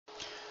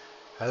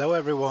Hello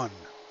everyone,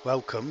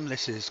 welcome.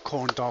 This is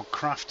Corn Dog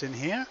Crafting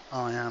here.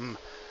 I am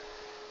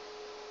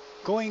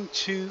going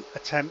to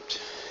attempt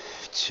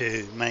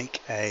to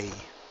make a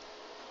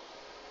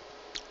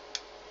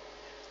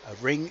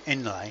ring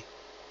inlay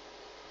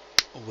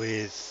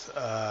with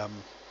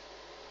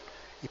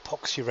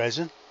epoxy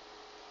resin,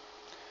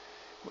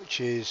 which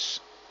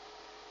is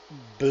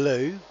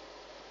blue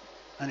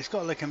and it's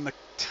got like a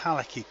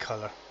metallic-y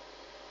colour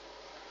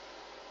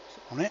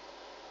on it.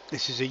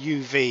 This is a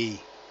UV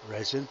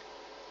resin.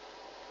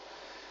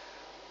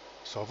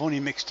 So I've only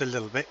mixed a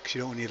little bit because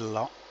you don't need a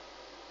lot,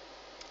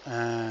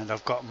 and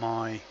I've got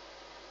my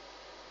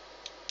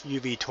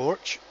UV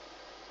torch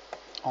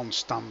on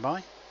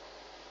standby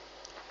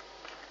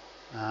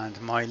and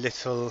my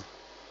little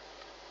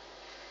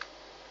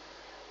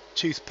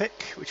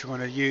toothpick which I'm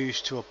going to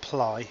use to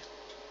apply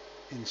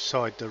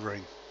inside the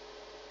ring.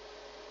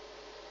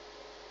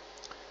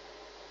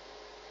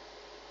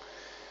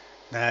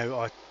 Now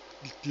I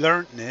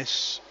learnt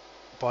this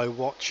by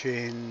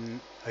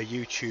watching a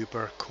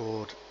YouTuber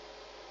called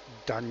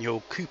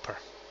Daniel Cooper.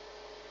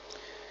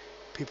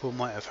 People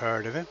might have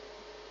heard of him.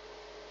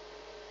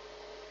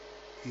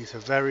 He's a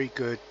very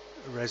good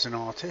resin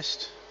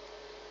artist.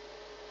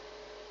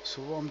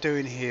 So what I'm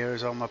doing here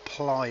is I'm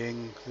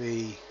applying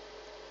the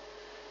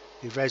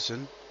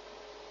resin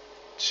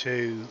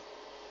to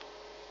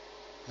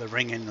the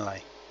ring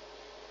inlay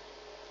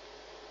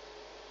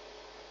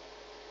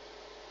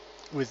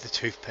with the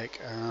toothpick,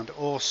 and I've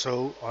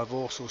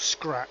also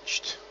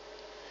scratched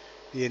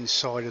the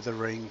inside of the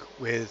ring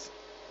with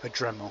a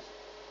Dremel.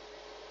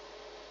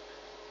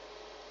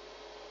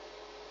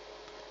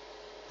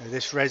 Now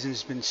this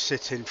resin's been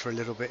sitting for a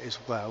little bit as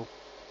well,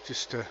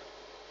 just to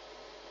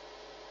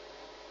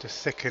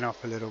thicken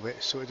up a little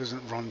bit so it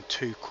doesn't run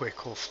too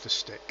quick off the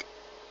stick.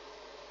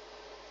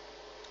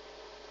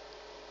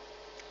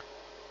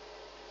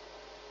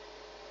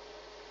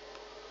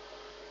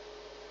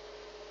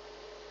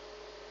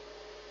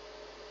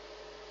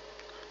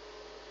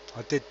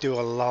 I did do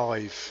a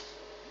live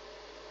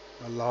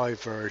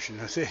version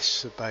of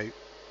this about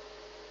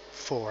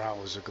 4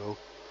 hours ago,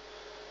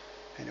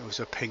 and it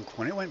was a pink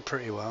one. It went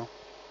pretty well,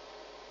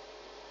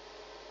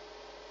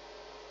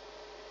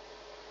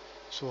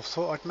 so I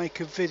thought I'd make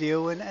a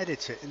video and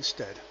edit it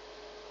instead.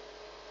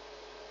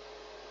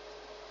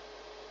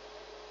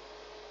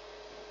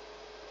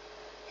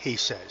 He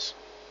says.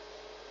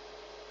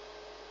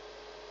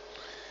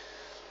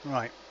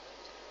 Right,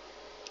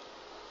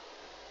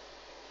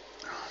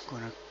 I'm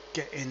going to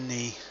get in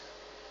the,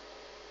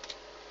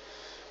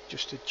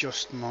 just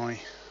adjust my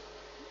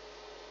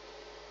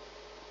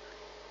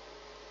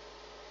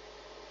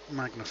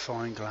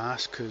magnifying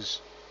glass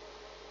because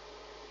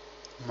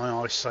my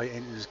eyesight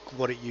isn't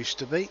what it used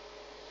to be.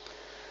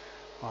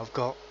 I've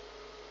got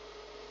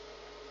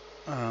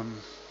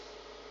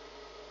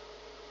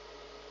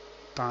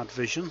bad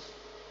vision.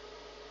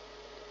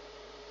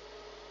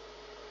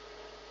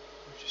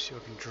 Just see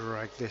if I can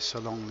drag this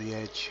along the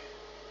edge.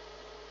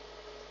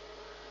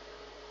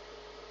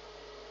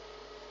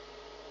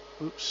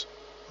 Oops,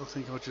 I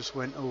think I just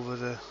went over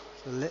the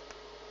lip.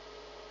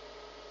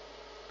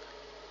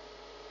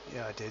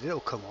 Yeah, I did. It'll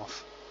come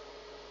off.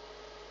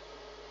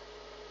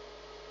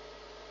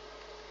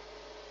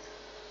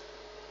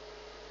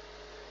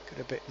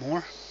 Get a bit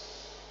more.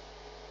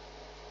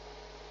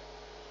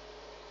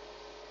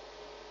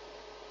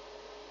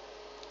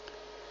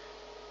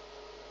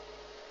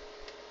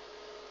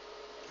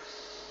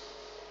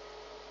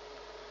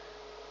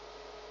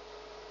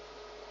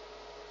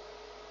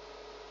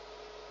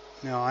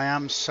 Now I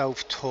am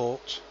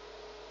self-taught.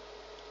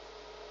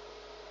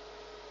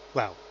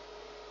 Well,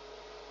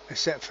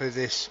 except for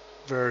this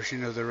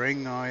version of the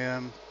ring,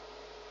 I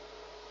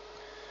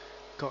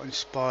got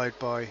inspired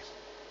by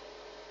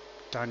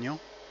Daniel.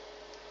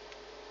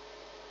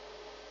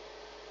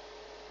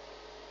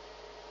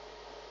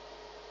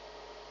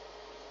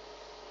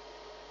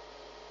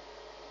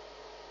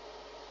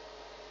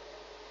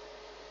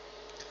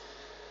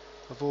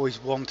 I've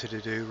always wanted to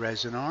do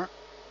resin art.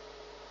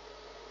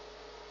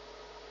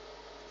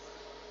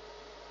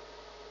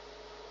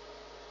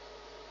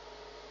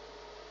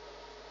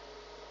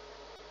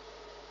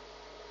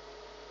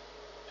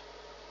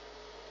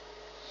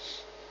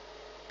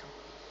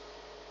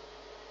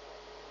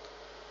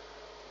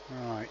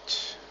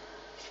 Right,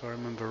 if I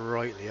remember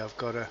rightly, I've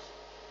got to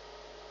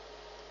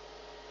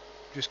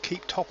just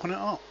keep topping it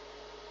up.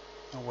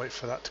 I'll wait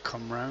for that to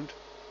come round.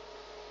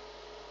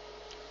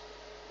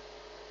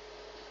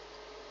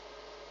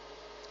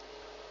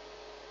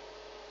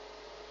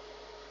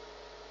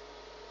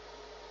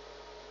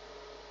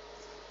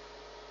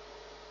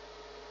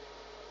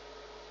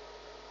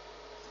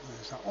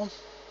 There's that one.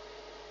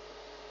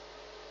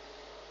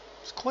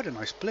 It's quite a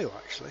nice blue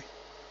actually.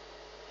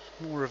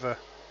 It's more of a,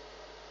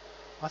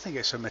 I think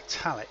it's a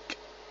metallic,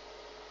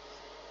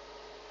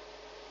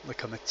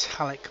 like a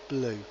metallic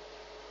blue.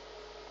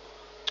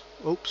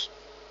 Oops,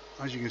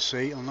 as you can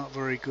see, I'm not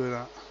very good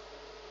at.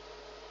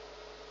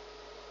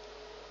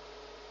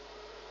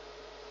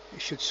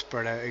 It should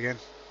spread out again.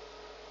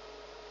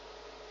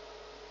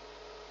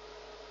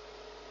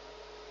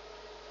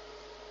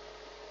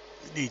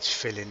 It needs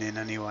filling in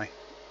anyway,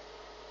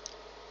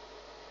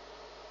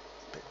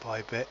 bit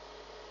by bit,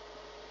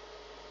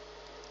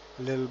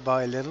 little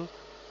by little.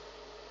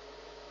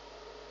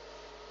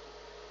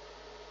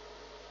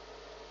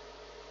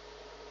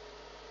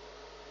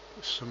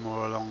 Put some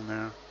more along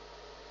there.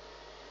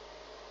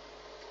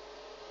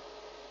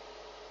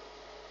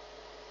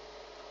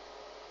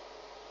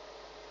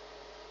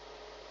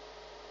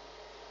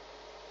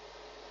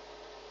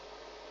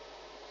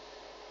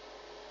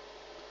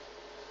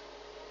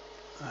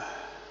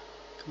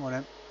 Come on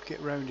then,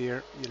 get round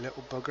here, you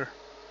little bugger.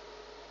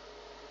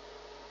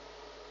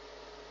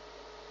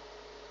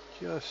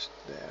 Just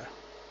there.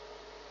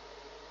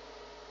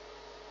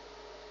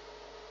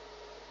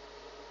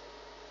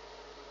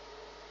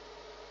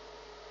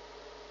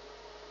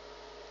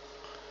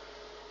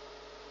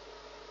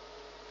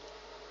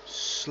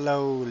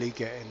 Slowly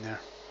getting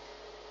there.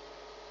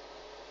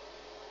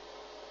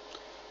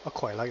 I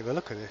quite like the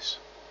look of this.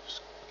 It's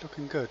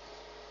looking good.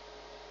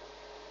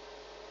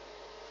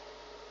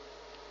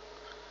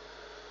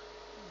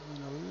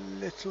 And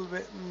a little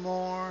bit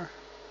more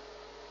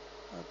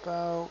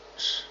about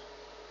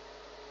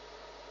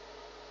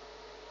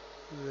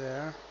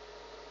there.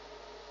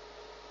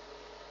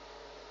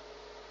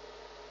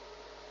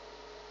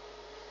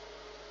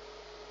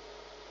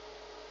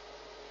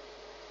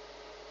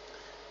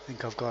 I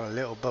think I've got a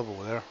little bubble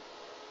there.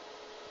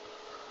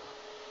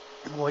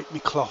 Wipe my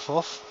cloth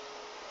off.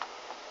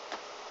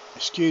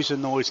 Excuse the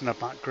noise in the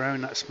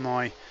background, that's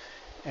my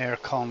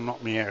aircon,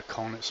 not my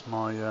aircon, it's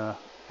my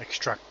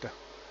extractor.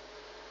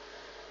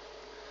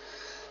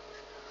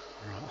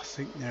 Right, I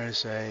think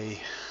there's a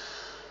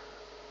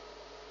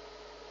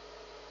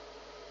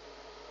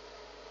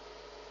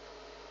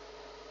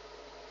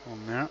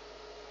one there.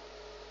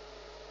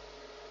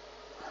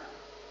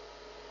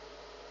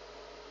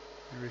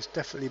 There is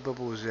definitely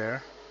bubbles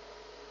there.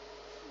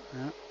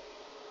 Yeah.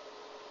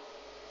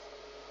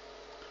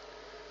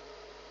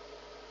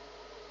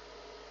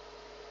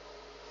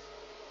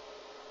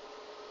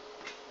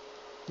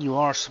 You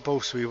are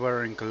supposed to be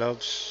wearing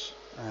gloves,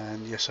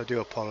 and yes, I do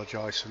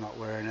apologise for not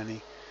wearing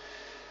any,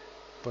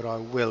 but I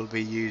will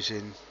be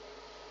using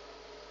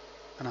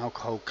an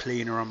alcohol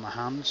cleaner on my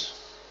hands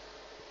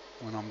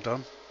when I'm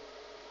done.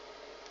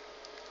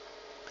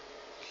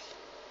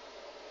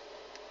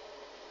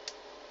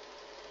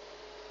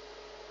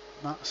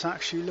 That's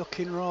actually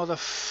looking rather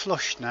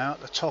flush now at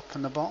the top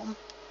and the bottom.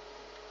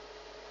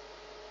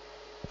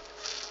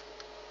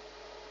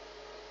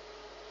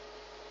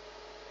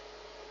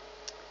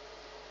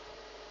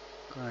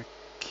 Gonna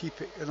keep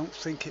it, I don't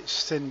think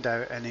it's thinned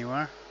out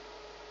anywhere.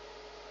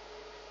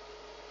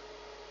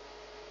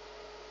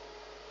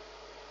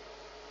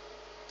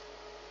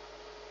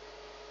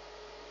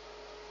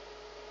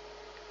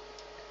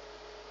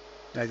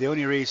 Now the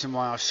only reason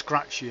why I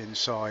scratch the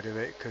inside of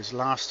it, because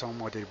last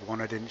time I did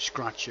one I didn't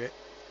scratch it,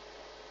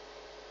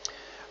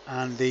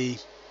 and the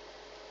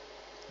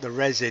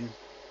resin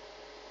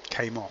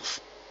came off.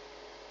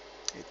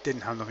 It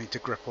didn't have nothing to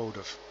grip hold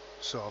of,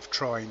 so I've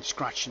tried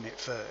scratching it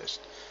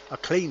first. I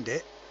cleaned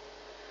it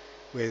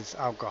with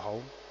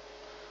alcohol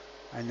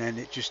and then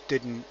it just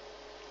didn't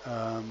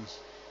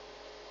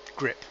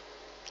grip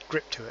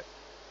to it.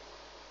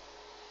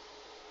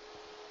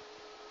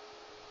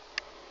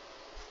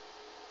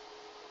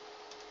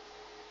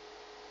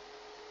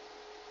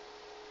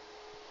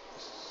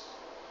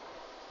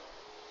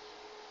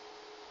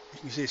 You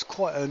can see it's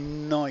quite a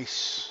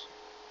nice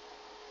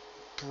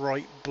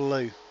bright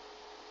blue.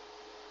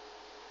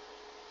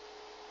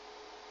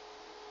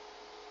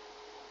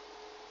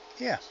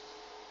 Yeah,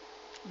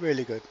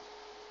 really good.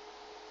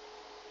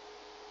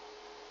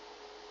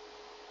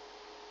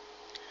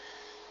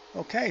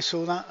 Okay,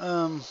 so that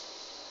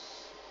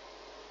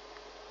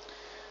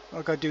what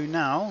I gotta do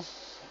now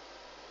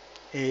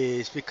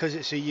is, because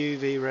it's a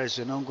UV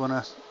resin, I'm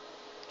gonna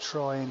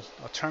try and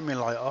I'll turn my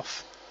light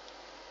off,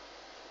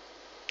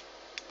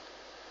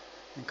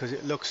 and because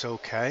it looks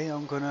okay,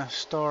 I'm gonna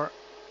start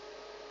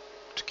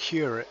to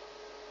cure it.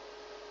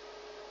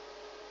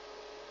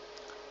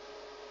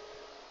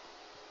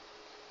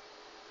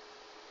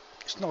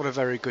 It's not a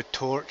very good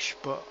torch,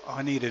 but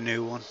I need a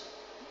new one.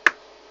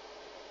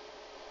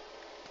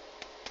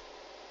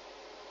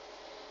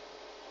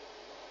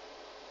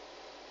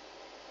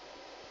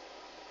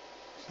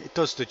 It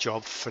does the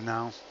job for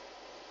now,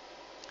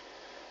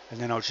 and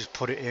then I'll just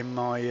put it in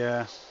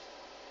my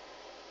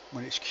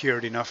when it's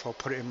cured enough, I'll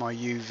put it in my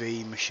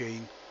UV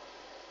machine,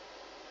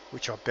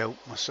 which I built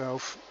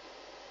myself.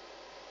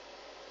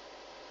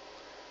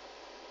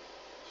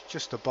 It's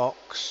just a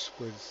box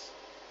with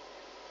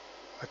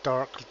a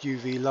dark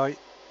UV light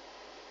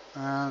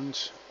and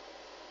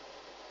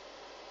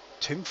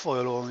tin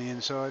foil on the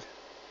inside.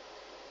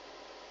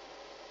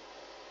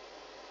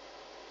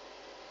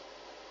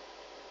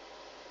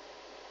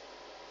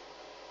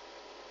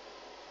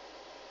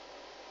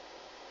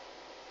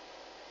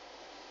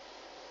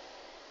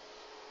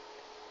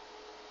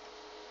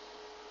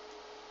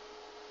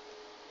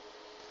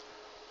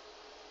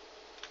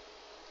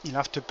 You'll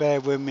have to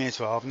bear with me as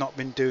well. I've not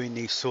been doing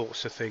these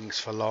sorts of things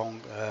for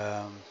long.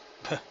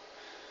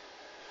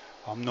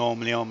 I'm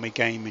normally on my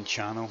gaming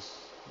channel,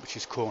 which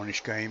is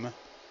Cornish Gamer.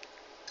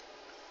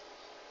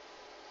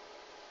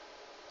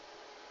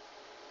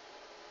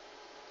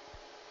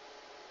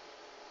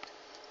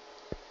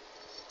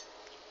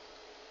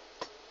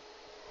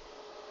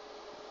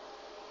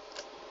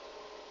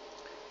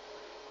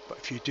 But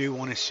if you do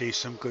want to see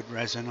some good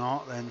resin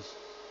art, then,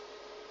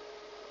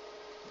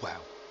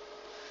 well,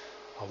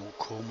 I won't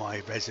call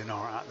my resin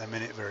art at the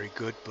minute very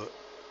good, but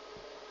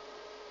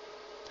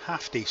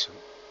half decent.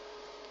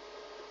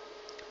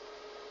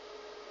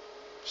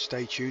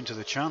 Stay tuned to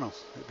the channel,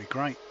 it'd be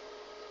great.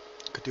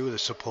 Could do with the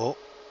support.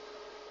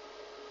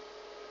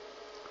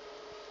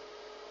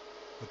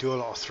 We do a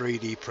lot of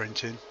 3D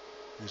printing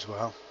as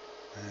well,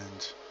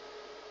 and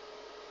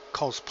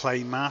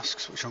cosplay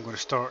masks, which I'm going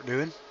to start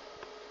doing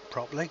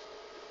properly.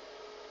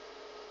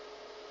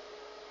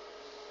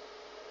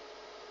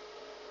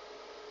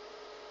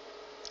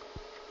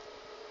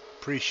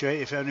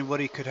 Appreciate if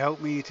anybody could help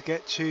me to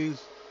get to,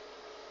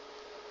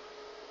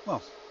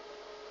 well,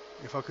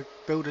 if I could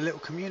build a little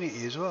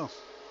community as well.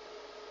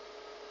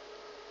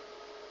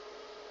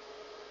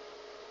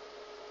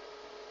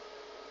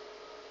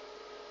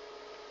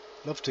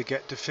 Love to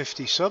get to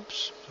 50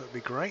 subs, that'd be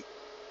great.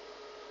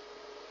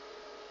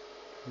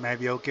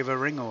 Maybe I'll give a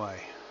ring away.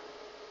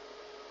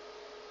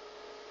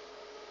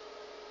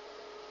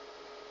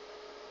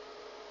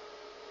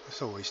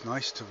 It's always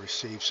nice to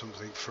receive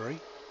something free.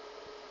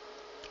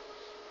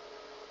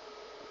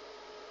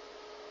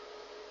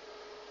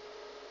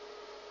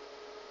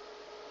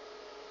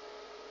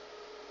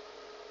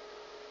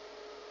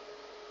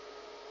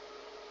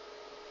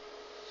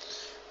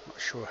 Not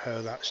sure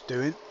how that's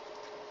doing.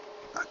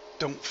 I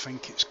don't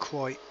think it's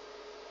quite.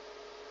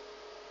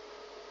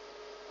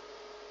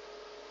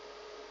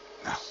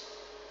 No,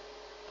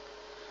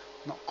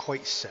 not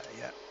quite set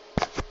yet.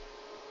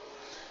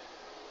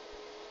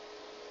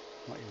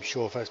 Not even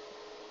sure if that's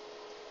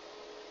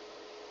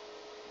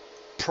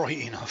bright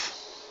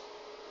enough.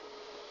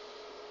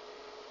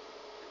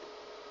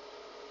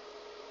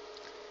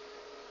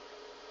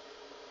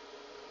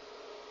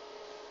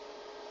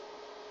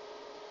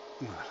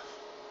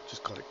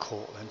 Just got it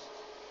caught then.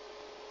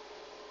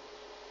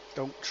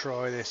 Don't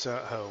try this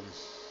at home.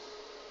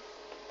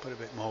 Put a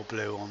bit more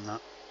blue on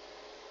that.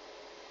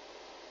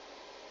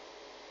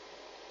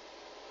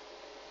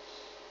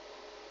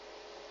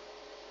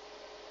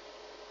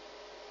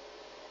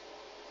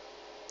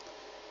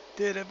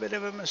 Did a bit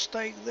of a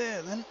mistake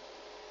there then.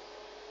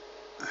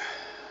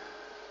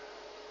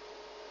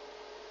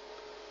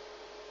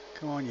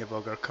 Come on you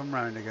bugger, come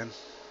round again.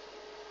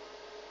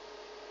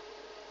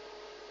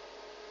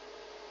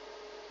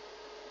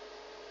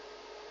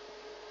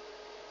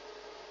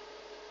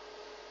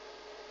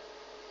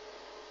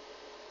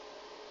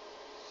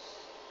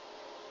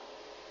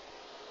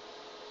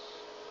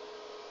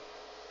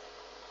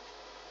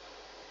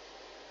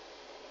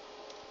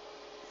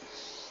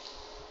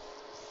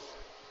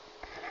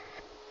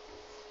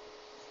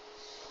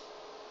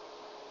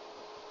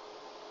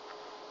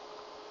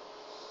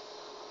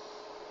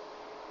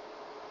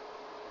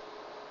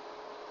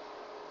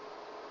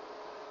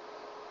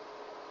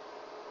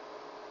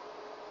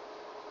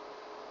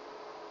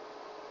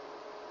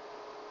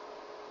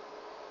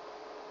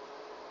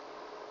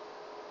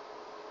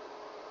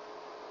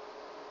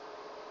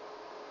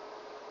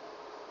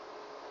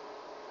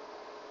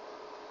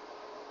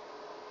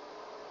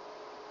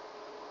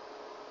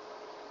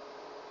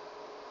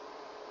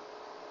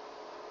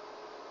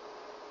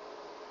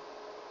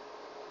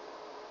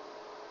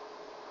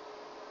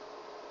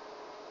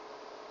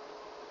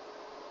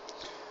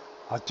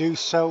 I do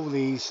sell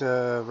these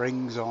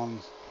rings on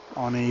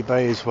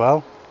eBay as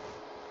well.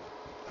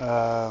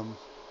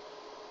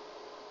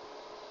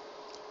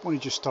 Only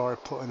just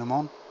started putting them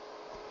on.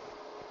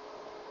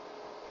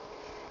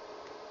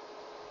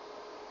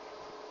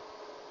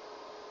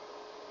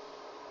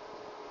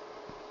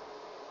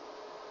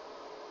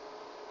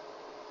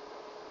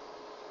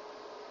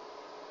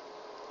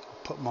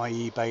 I'll put my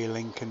eBay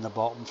link in the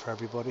bottom for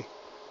everybody,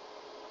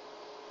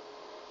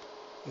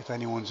 if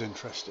anyone's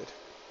interested.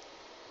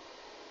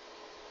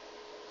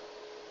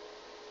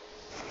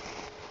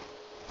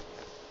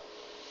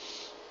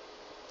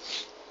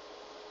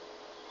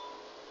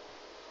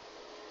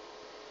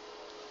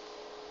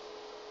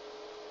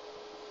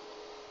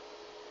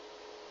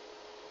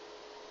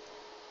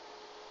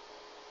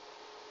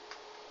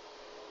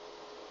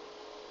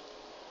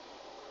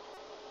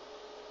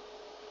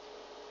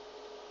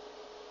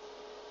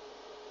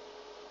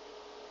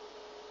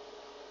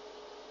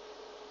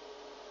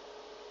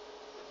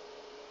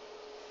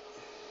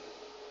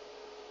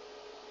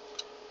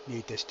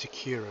 Need this to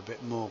cure a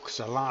bit more, because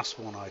the last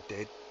one I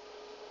did,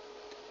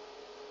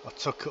 I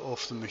took it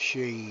off the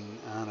machine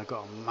and I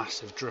got a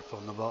massive drip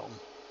on the bottom,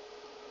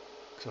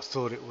 because I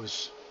thought it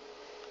was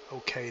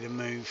okay to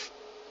move.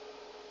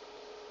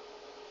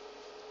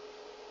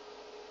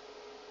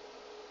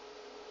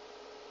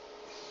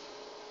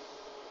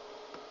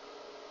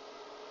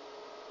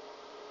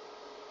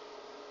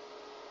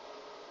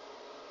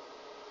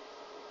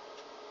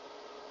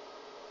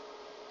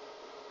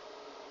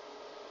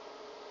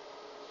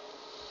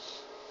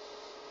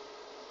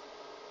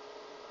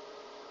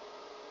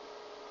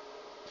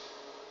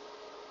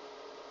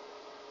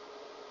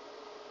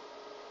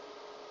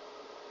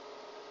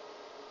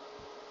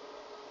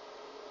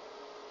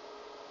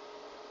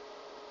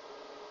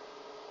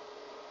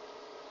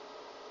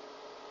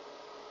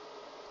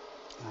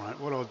 Alright,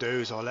 what I'll do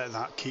is I'll let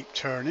that keep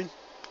turning.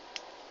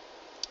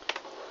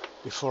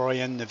 Before I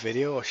end the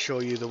video, I'll show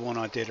you the one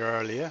I did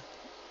earlier,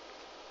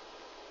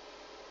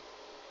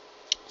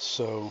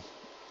 so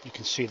you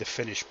can see the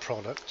finished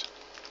product.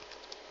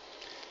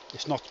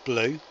 It's not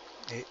blue,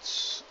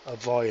 it's a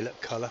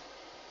violet colour.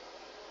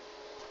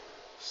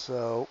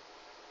 So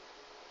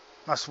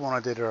that's the one I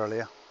did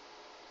earlier.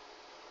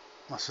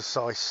 That's a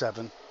size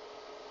 7.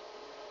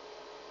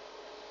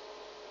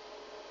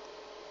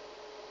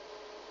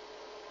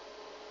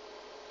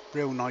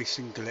 Real nice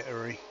and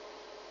glittery.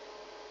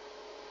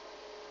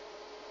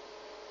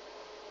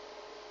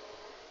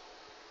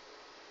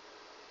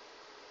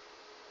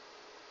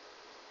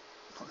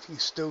 You can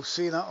still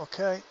see that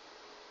okay.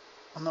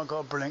 I've not got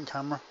a brilliant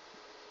camera.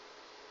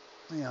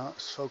 Yeah,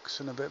 it's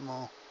focusing a bit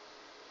more.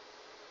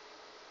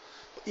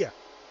 But yeah,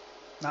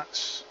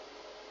 that's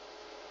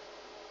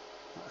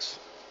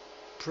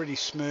pretty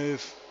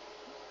smooth,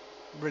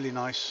 really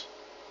nice.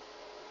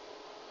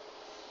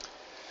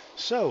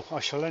 So I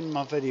shall end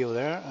my video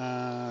there,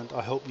 and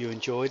I hope you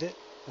enjoyed it.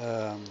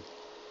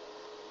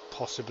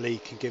 Possibly you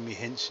can give me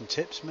hints and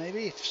tips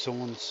maybe if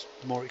someone's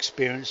more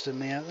experienced than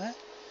me out there.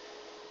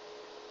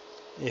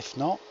 If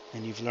not,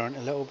 and you've learned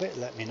a little bit,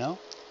 let me know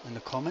in the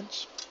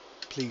comments.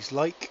 Please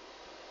like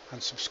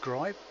and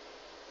subscribe,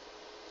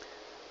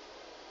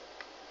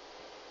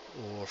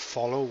 or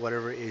follow,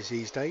 whatever it is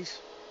these days.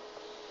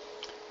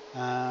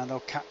 And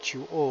I'll catch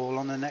you all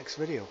on the next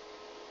video.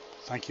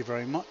 Thank you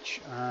very much,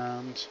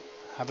 and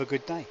have a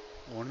good day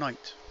or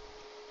night.